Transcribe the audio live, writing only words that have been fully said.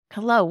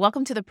Hello,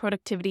 welcome to the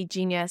Productivity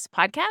Genius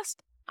podcast.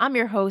 I'm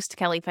your host,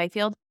 Kelly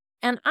Fifield,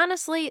 and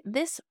honestly,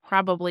 this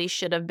probably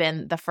should have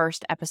been the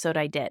first episode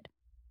I did.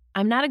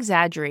 I'm not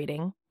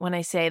exaggerating when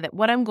I say that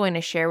what I'm going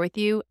to share with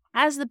you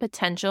has the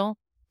potential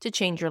to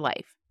change your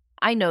life.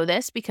 I know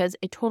this because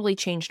it totally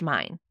changed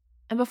mine.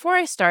 And before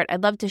I start,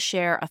 I'd love to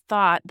share a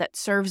thought that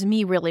serves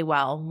me really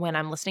well when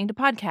I'm listening to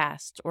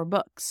podcasts or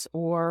books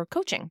or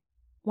coaching.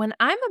 When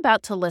I'm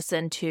about to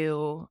listen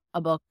to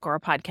a book or a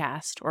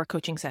podcast or a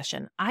coaching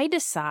session, I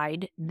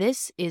decide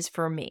this is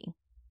for me.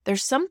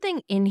 There's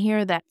something in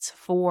here that's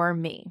for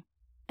me.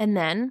 And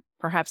then,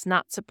 perhaps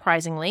not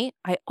surprisingly,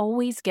 I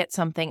always get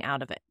something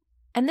out of it.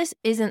 And this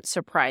isn't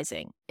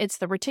surprising. It's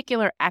the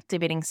reticular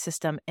activating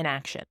system in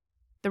action.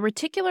 The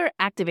reticular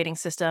activating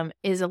system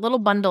is a little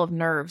bundle of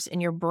nerves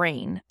in your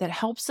brain that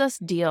helps us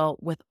deal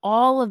with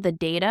all of the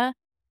data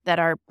that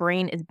our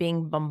brain is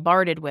being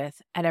bombarded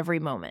with at every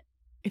moment.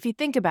 If you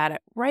think about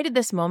it, right at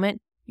this moment,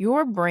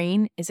 your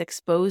brain is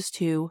exposed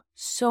to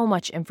so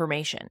much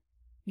information.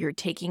 You're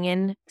taking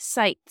in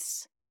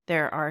sights.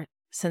 There are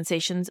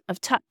sensations of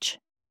touch.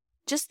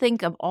 Just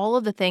think of all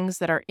of the things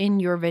that are in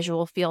your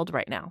visual field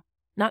right now,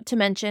 not to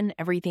mention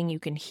everything you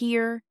can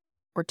hear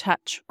or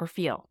touch or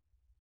feel.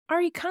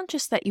 Are you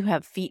conscious that you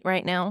have feet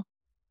right now?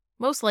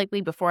 Most likely,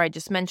 before I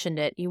just mentioned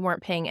it, you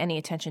weren't paying any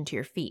attention to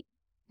your feet.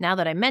 Now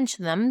that I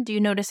mention them, do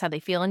you notice how they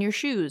feel in your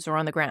shoes or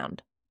on the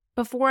ground?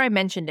 Before I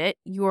mentioned it,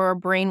 your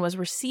brain was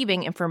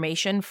receiving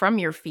information from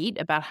your feet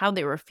about how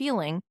they were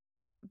feeling,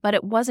 but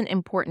it wasn't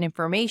important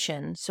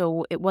information,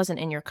 so it wasn't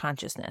in your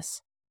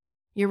consciousness.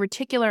 Your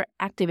reticular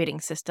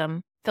activating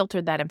system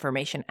filtered that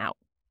information out.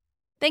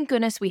 Thank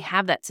goodness we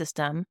have that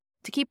system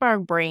to keep our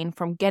brain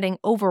from getting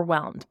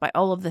overwhelmed by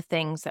all of the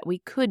things that we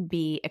could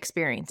be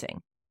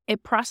experiencing.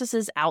 It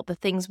processes out the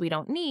things we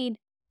don't need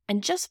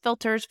and just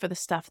filters for the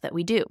stuff that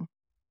we do.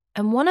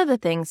 And one of the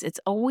things it's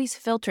always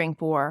filtering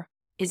for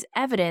is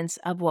evidence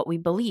of what we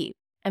believe.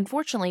 And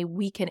fortunately,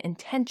 we can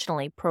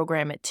intentionally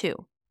program it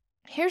too.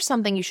 Here's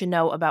something you should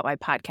know about my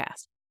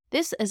podcast.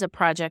 This is a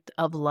project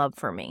of love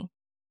for me.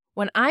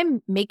 When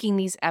I'm making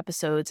these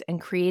episodes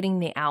and creating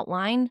the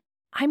outline,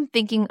 I'm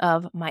thinking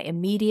of my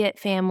immediate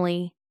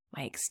family,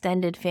 my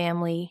extended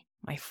family,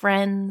 my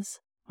friends,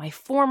 my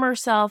former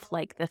self,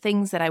 like the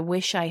things that I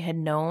wish I had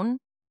known.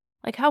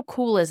 Like, how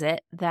cool is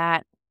it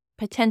that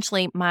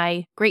potentially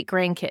my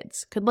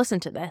great-grandkids could listen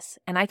to this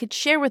and I could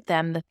share with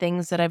them the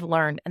things that I've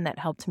learned and that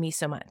helped me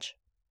so much.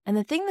 And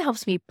the thing that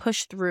helps me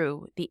push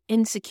through the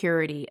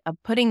insecurity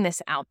of putting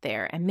this out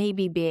there and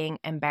maybe being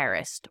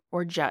embarrassed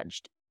or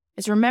judged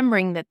is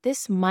remembering that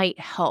this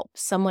might help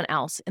someone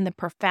else in the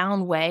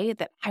profound way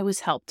that I was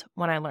helped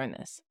when I learned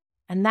this.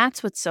 And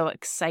that's what's so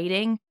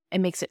exciting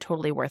and makes it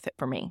totally worth it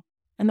for me.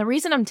 And the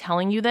reason I'm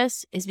telling you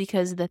this is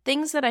because the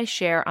things that I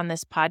share on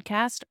this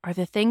podcast are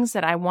the things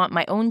that I want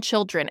my own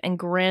children and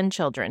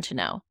grandchildren to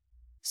know.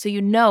 So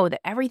you know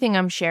that everything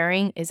I'm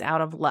sharing is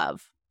out of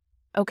love.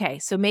 Okay,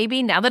 so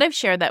maybe now that I've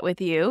shared that with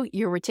you,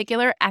 your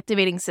reticular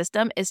activating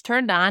system is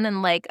turned on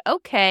and like,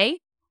 okay,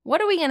 what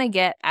are we going to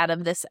get out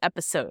of this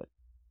episode?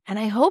 And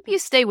I hope you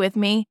stay with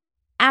me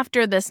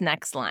after this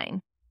next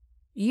line.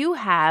 You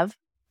have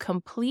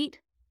complete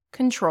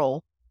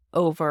control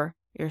over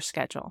your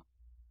schedule.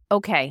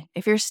 Okay,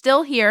 if you're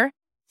still here,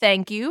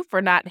 thank you for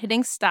not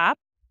hitting stop.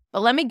 But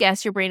let me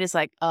guess, your brain is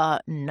like,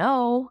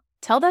 no.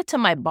 Tell that to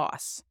my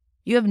boss.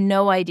 You have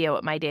no idea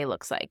what my day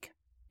looks like.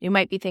 You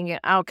might be thinking,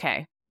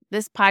 okay,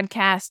 this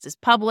podcast is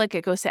public.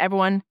 It goes to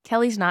everyone.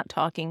 Kelly's not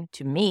talking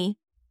to me.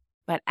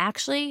 But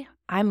actually,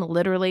 I'm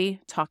literally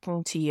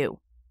talking to you.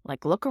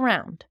 Like, look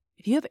around.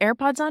 If you have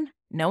AirPods on,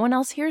 no one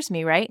else hears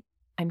me, right?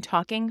 I'm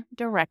talking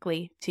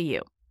directly to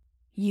you.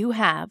 You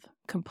have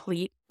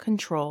complete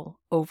control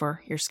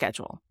over your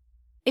schedule.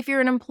 If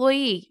you're an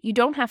employee, you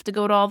don't have to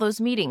go to all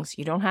those meetings.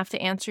 You don't have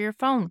to answer your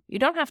phone. You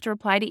don't have to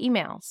reply to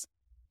emails.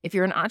 If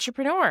you're an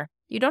entrepreneur,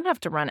 you don't have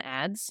to run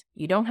ads.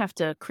 You don't have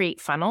to create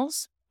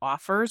funnels,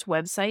 offers,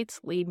 websites,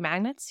 lead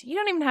magnets. You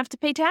don't even have to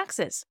pay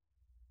taxes.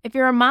 If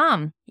you're a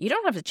mom, you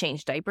don't have to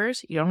change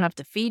diapers. You don't have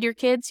to feed your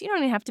kids. You don't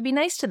even have to be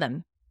nice to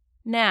them.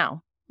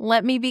 Now,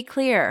 let me be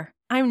clear.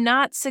 I'm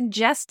not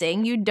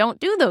suggesting you don't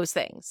do those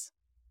things.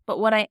 But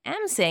what I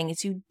am saying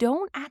is you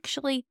don't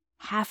actually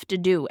have to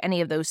do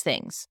any of those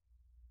things.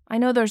 I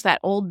know there's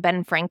that old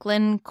Ben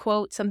Franklin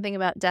quote, something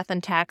about death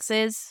and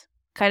taxes,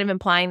 kind of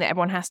implying that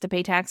everyone has to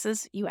pay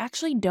taxes. You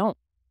actually don't.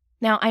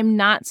 Now, I'm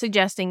not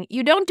suggesting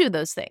you don't do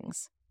those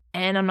things,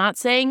 and I'm not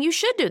saying you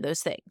should do those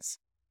things.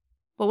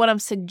 But what I'm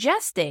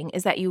suggesting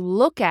is that you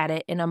look at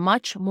it in a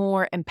much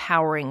more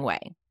empowering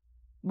way.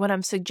 What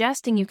I'm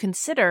suggesting you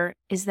consider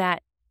is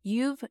that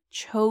you've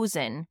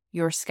chosen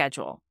your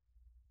schedule.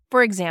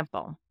 For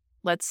example,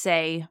 let's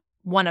say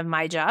one of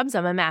my jobs,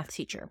 I'm a math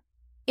teacher.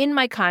 In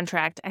my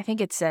contract, I think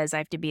it says I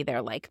have to be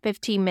there like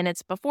 15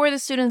 minutes before the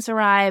students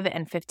arrive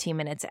and 15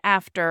 minutes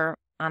after.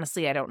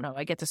 Honestly, I don't know.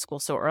 I get to school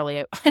so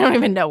early, I don't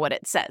even know what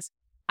it says.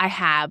 I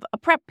have a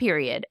prep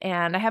period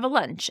and I have a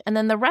lunch. And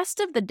then the rest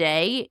of the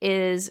day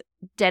is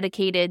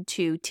dedicated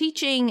to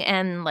teaching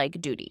and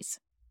like duties.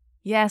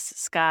 Yes,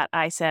 Scott,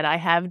 I said, I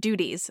have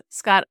duties.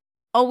 Scott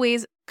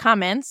always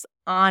comments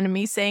on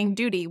me saying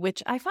duty,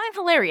 which I find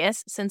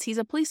hilarious since he's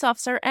a police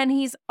officer and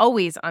he's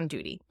always on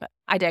duty. But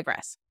I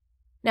digress.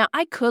 Now,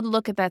 I could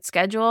look at that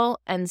schedule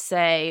and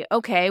say,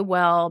 okay,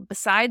 well,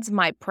 besides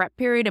my prep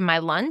period and my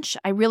lunch,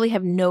 I really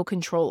have no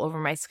control over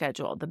my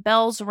schedule. The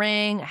bells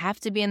ring. I have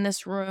to be in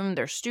this room.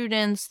 There's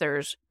students.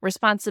 There's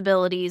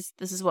responsibilities.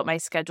 This is what my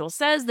schedule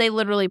says. They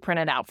literally print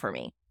it out for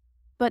me.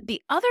 But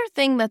the other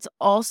thing that's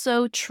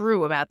also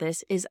true about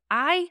this is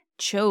I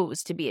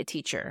chose to be a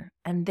teacher,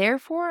 and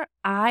therefore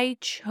I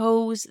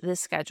chose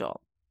this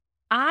schedule.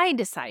 I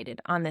decided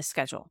on this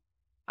schedule.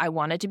 I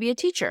wanted to be a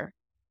teacher.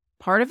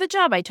 Part of the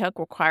job I took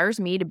requires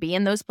me to be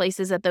in those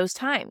places at those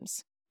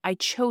times. I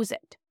chose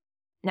it.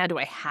 Now, do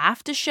I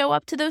have to show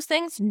up to those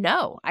things?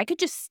 No, I could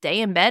just stay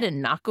in bed and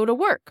not go to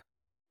work.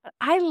 But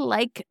I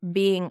like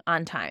being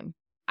on time.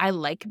 I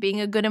like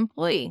being a good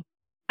employee.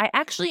 I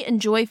actually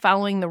enjoy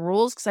following the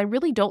rules because I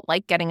really don't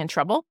like getting in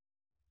trouble.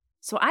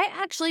 So I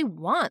actually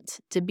want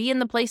to be in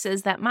the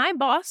places that my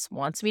boss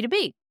wants me to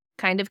be.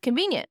 Kind of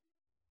convenient.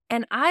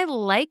 And I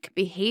like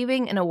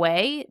behaving in a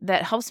way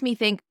that helps me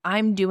think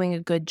I'm doing a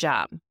good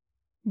job.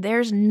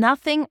 There's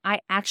nothing I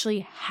actually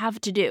have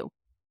to do.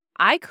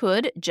 I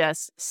could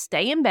just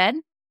stay in bed,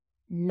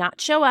 not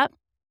show up,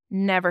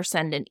 never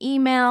send an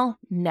email,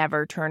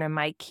 never turn in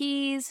my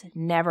keys,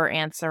 never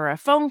answer a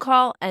phone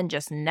call, and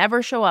just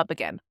never show up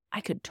again.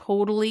 I could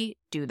totally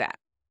do that.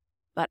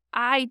 But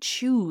I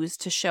choose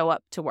to show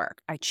up to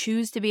work. I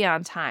choose to be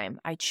on time.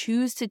 I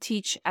choose to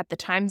teach at the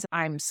times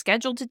I'm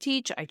scheduled to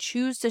teach. I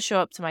choose to show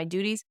up to my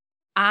duties.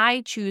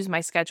 I choose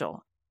my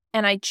schedule.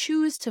 And I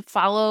choose to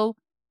follow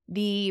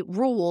the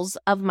rules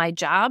of my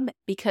job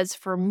because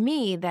for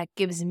me, that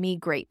gives me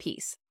great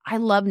peace. I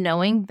love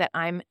knowing that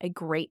I'm a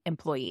great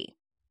employee.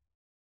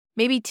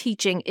 Maybe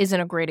teaching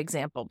isn't a great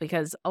example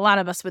because a lot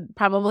of us would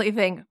probably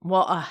think,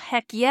 well,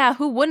 heck yeah,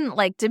 who wouldn't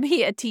like to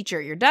be a teacher?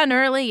 You're done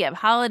early, you have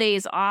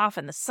holidays off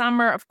in the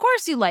summer. Of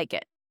course you like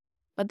it.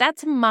 But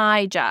that's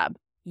my job.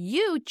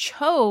 You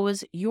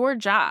chose your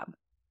job.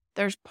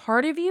 There's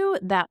part of you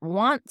that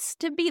wants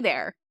to be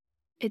there.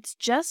 It's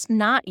just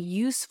not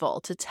useful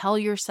to tell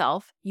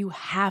yourself you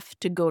have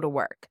to go to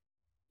work.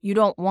 You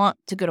don't want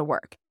to go to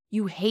work.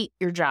 You hate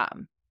your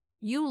job.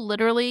 You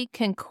literally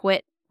can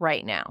quit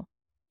right now.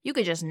 You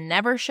could just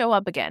never show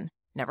up again.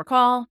 Never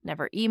call,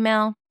 never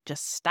email,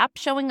 just stop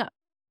showing up.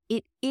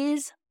 It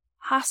is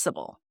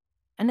possible.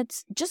 And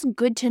it's just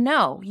good to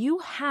know you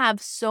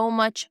have so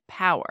much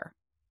power.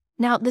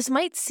 Now, this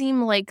might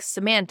seem like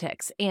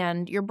semantics,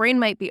 and your brain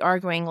might be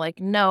arguing like,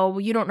 no,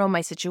 you don't know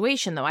my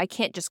situation, though. I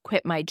can't just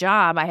quit my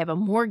job. I have a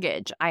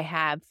mortgage. I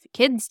have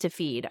kids to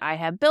feed. I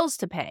have bills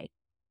to pay.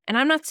 And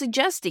I'm not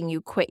suggesting you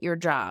quit your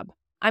job.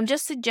 I'm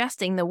just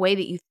suggesting the way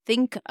that you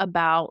think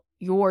about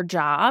your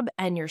job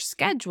and your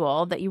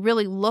schedule, that you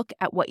really look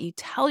at what you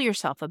tell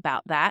yourself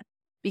about that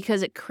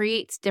because it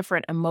creates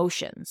different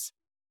emotions.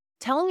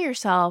 Telling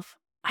yourself,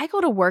 I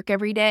go to work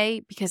every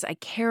day because I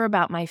care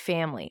about my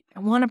family. I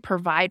want to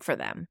provide for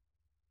them.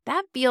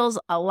 That feels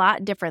a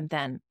lot different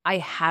than I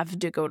have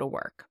to go to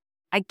work.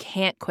 I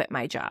can't quit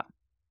my job.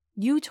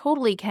 You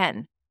totally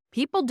can.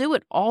 People do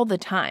it all the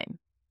time.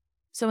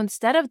 So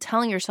instead of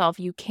telling yourself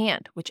you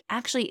can't, which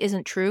actually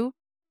isn't true,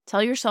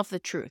 tell yourself the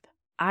truth.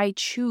 I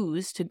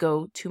choose to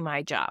go to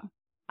my job.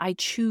 I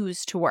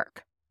choose to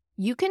work.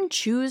 You can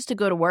choose to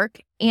go to work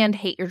and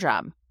hate your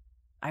job.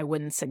 I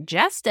wouldn't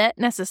suggest it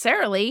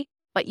necessarily,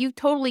 but you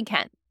totally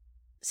can.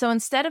 So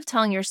instead of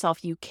telling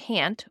yourself you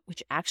can't,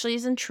 which actually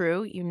isn't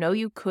true, you know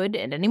you could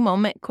at any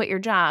moment quit your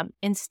job,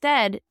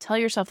 instead tell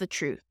yourself the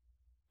truth.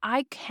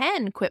 I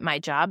can quit my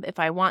job if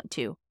I want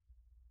to,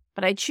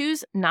 but I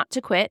choose not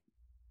to quit.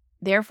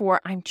 Therefore,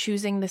 I'm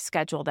choosing the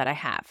schedule that I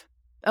have.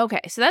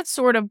 Okay, so that's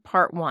sort of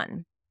part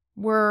one.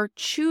 We're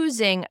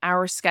choosing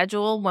our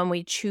schedule when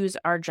we choose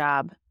our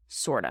job,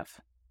 sort of.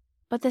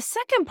 But the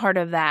second part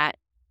of that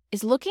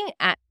is looking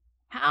at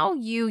how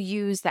you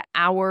use the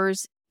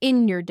hours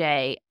in your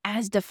day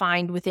as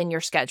defined within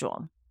your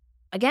schedule.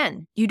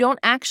 Again, you don't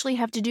actually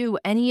have to do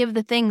any of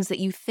the things that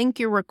you think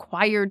you're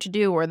required to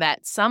do or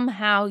that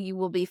somehow you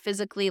will be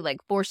physically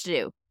forced to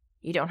do.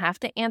 You don't have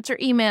to answer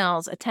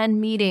emails,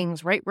 attend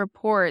meetings, write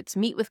reports,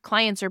 meet with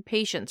clients or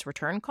patients,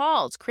 return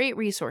calls, create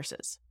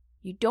resources.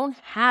 You don't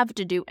have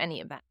to do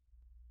any of that.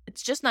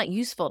 It's just not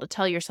useful to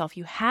tell yourself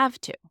you have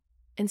to.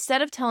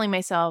 Instead of telling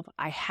myself,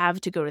 I have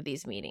to go to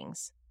these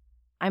meetings,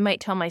 I might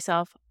tell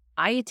myself,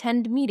 I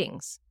attend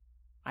meetings.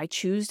 I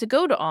choose to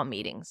go to all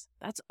meetings.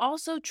 That's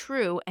also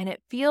true, and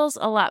it feels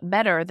a lot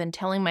better than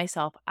telling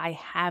myself I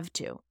have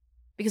to.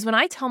 Because when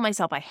I tell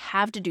myself I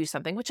have to do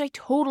something, which I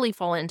totally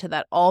fall into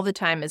that all the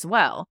time as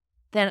well,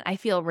 then I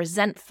feel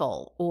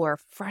resentful or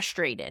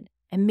frustrated,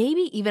 and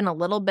maybe even a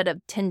little bit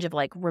of tinge of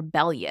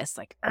rebellious,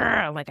 I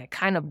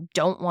kind of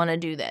don't want to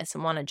do this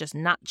and want to just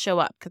not show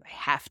up because I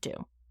have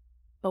to.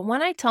 But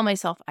when I tell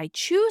myself I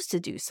choose to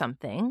do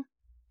something,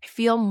 I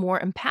feel more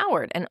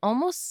empowered and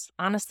almost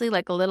honestly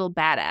like a little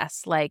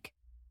badass.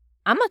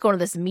 I'm not going to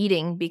this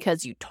meeting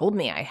because you told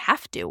me I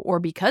have to or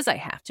because I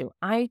have to.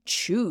 I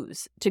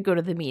choose to go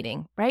to the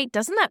meeting, right?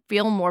 Doesn't that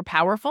feel more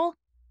powerful?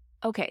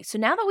 Okay, so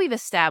now that we've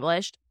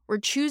established we're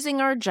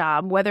choosing our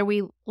job, whether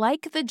we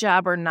like the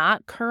job or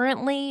not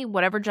currently,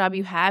 whatever job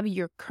you have,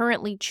 you're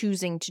currently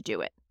choosing to do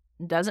it.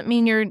 Doesn't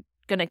mean you're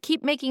going to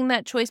keep making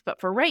that choice,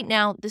 but for right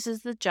now, this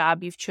is the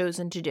job you've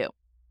chosen to do.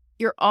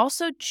 You're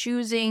also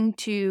choosing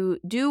to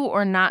do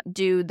or not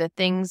do the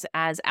things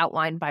as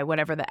outlined by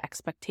whatever the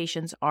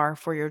expectations are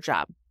for your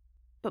job.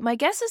 But my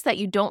guess is that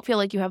you don't feel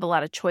like you have a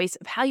lot of choice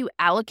of how you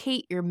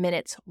allocate your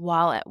minutes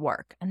while at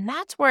work. And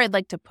that's where I'd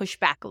like to push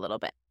back a little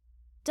bit.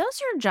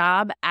 Does your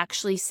job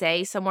actually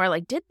say somewhere,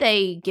 like, did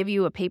they give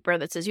you a paper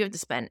that says you have to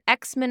spend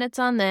X minutes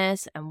on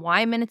this and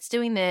Y minutes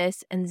doing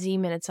this and Z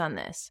minutes on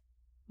this?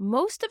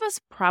 Most of us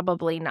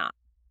probably not.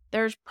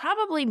 There's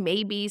probably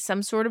maybe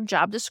some sort of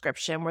job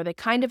description where they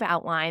kind of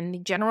outline the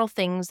general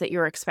things that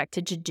you're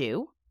expected to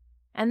do.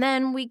 And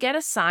then we get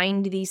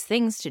assigned these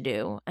things to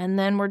do, and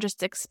then we're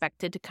just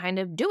expected to kind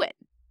of do it.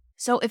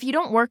 So if you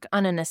don't work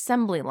on an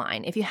assembly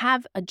line, if you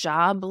have a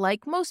job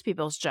like most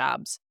people's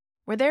jobs,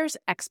 where there's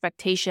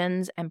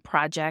expectations and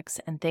projects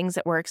and things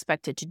that we're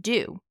expected to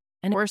do,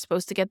 and we're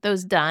supposed to get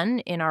those done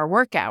in our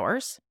work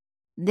hours,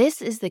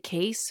 this is the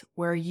case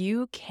where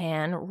you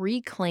can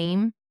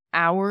reclaim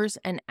hours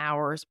and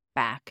hours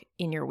back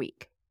in your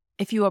week.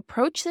 If you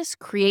approach this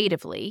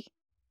creatively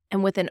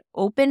and with an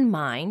open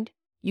mind,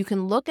 you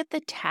can look at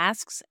the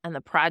tasks and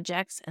the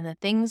projects and the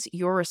things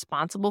you're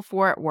responsible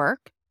for at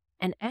work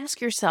and ask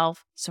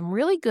yourself some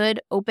really good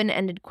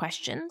open-ended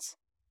questions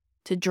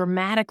to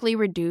dramatically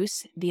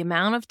reduce the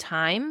amount of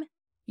time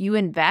you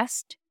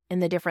invest in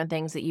the different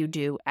things that you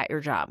do at your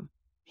job.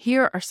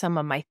 Here are some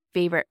of my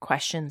favorite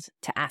questions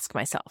to ask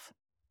myself.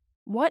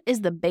 What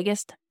is the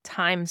biggest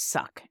time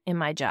suck in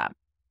my job?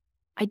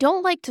 I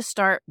don't like to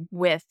start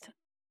with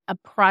a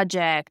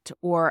project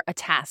or a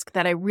task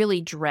that I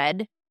really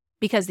dread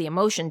because the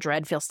emotion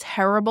dread feels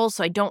terrible,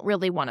 so I don't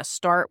really want to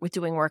start with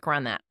doing work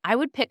around that. I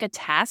would pick a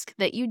task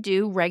that you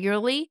do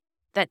regularly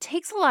that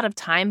takes a lot of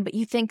time, but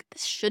you think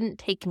this shouldn't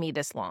take me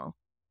this long.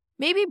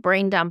 Maybe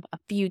brain dump a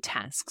few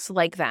tasks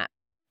like that,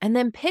 and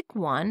then pick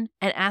one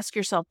and ask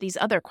yourself these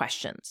other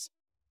questions.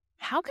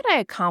 How could I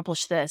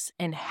accomplish this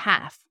in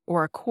half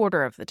or a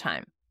quarter of the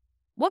time?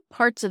 What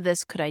parts of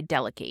this could I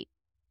delegate?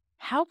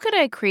 How could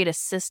I create a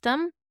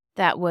system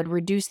that would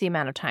reduce the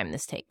amount of time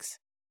this takes?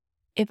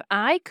 If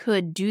I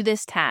could do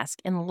this task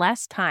in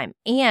less time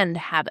and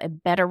have a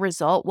better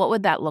result, what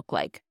would that look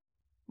like?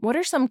 What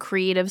are some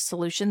creative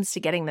solutions to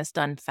getting this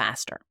done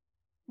faster?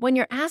 When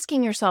you're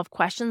asking yourself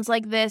questions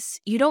like this,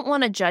 you don't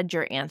want to judge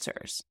your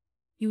answers.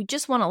 You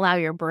just want to allow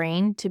your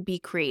brain to be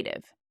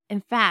creative. In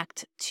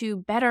fact, to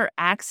better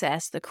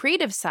access the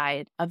creative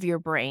side of your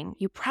brain,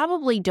 you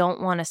probably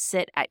don't want to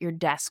sit at your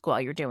desk while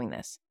you're doing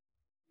this.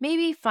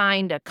 Maybe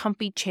find a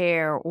comfy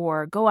chair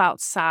or go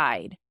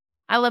outside.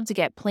 I love to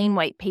get plain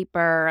white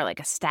paper, like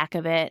a stack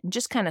of it, and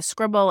just kind of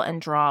scribble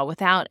and draw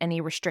without any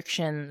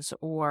restrictions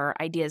or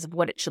ideas of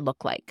what it should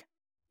look like.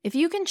 If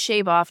you can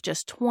shave off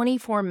just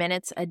 24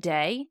 minutes a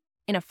day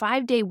in a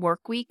 5-day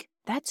work week,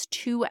 that's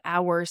 2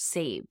 hours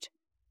saved.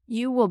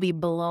 You will be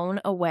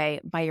blown away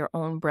by your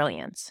own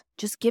brilliance.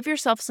 Just give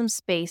yourself some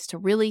space to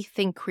really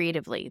think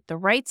creatively. The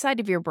right side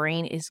of your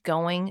brain is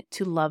going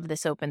to love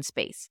this open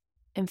space.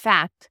 In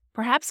fact,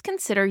 perhaps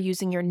consider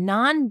using your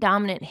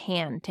non-dominant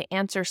hand to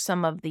answer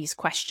some of these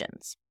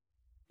questions.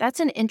 That's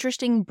an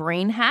interesting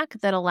brain hack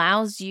that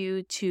allows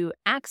you to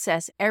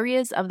access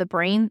areas of the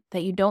brain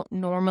that you don't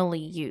normally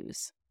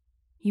use.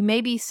 You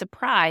may be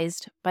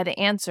surprised by the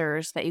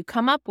answers that you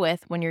come up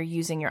with when you're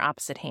using your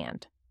opposite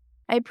hand.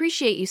 I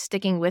appreciate you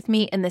sticking with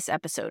me in this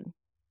episode.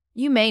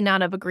 You may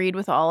not have agreed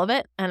with all of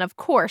it, and of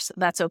course,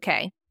 that's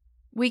okay.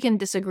 We can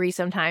disagree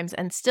sometimes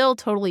and still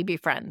totally be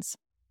friends.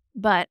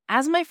 But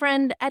as my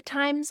friend, at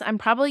times, I'm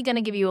probably going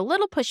to give you a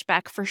little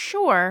pushback for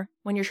sure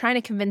when you're trying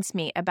to convince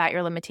me about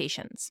your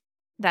limitations.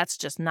 That's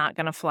just not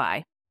going to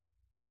fly.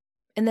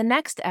 In the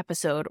next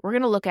episode, we're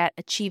going to look at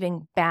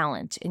achieving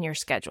balance in your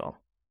schedule.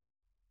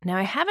 Now,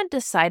 I haven't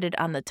decided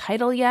on the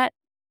title yet.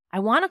 I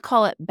want to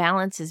call it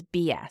Balance is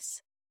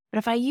BS. But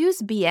if I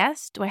use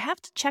BS, do I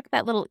have to check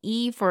that little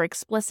E for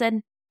explicit?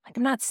 Like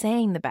I'm not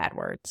saying the bad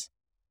words.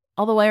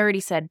 Although I already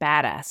said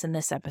badass in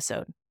this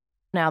episode.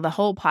 Now the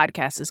whole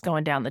podcast is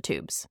going down the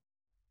tubes.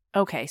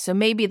 Okay, so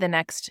maybe the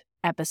next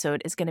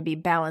episode is going to be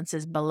Balance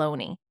is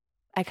Baloney.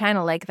 I kind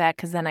of like that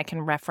because then I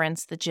can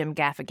reference the Jim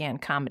Gaffigan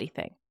comedy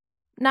thing.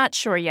 Not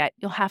sure yet.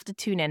 You'll have to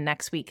tune in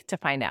next week to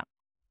find out.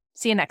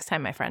 See you next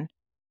time, my friend.